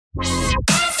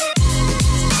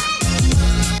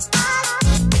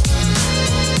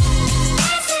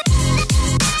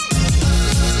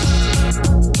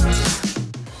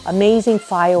Amazing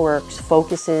Fireworks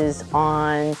focuses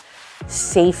on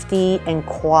safety and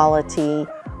quality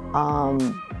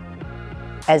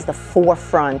as the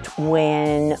forefront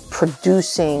when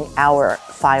producing our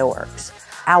fireworks.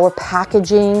 Our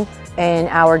packaging and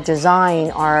our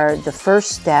design are the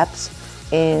first steps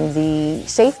in the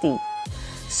safety.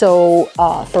 So,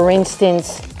 for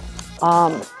instance,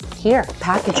 here,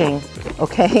 packaging,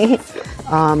 okay?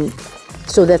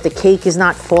 So that the cake is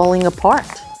not falling apart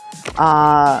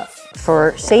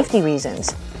for safety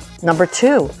reasons. Number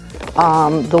two,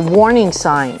 the warning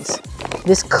signs.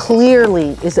 This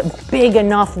clearly is a big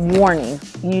enough warning.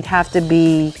 You'd have to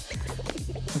be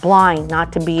blind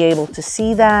not to be able to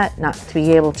see that, not to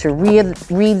be able to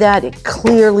read that. It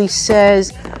clearly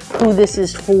says who this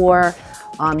is for.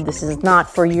 This is not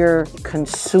for your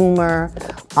consumer.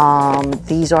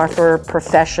 These are for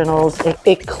professionals.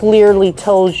 It clearly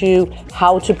tells you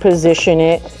how to position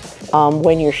it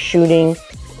when you're shooting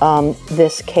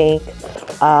this cake.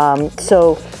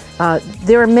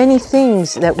 There are many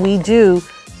things that we do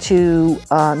to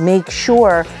make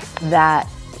sure that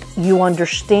you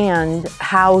understand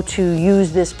how to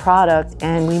use this product,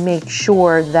 and we make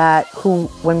sure that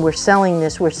when we're selling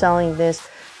this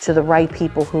to the right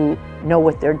people who know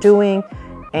what they're doing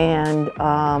and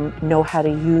know how to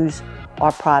use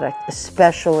our product,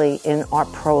 especially in our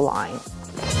Pro line.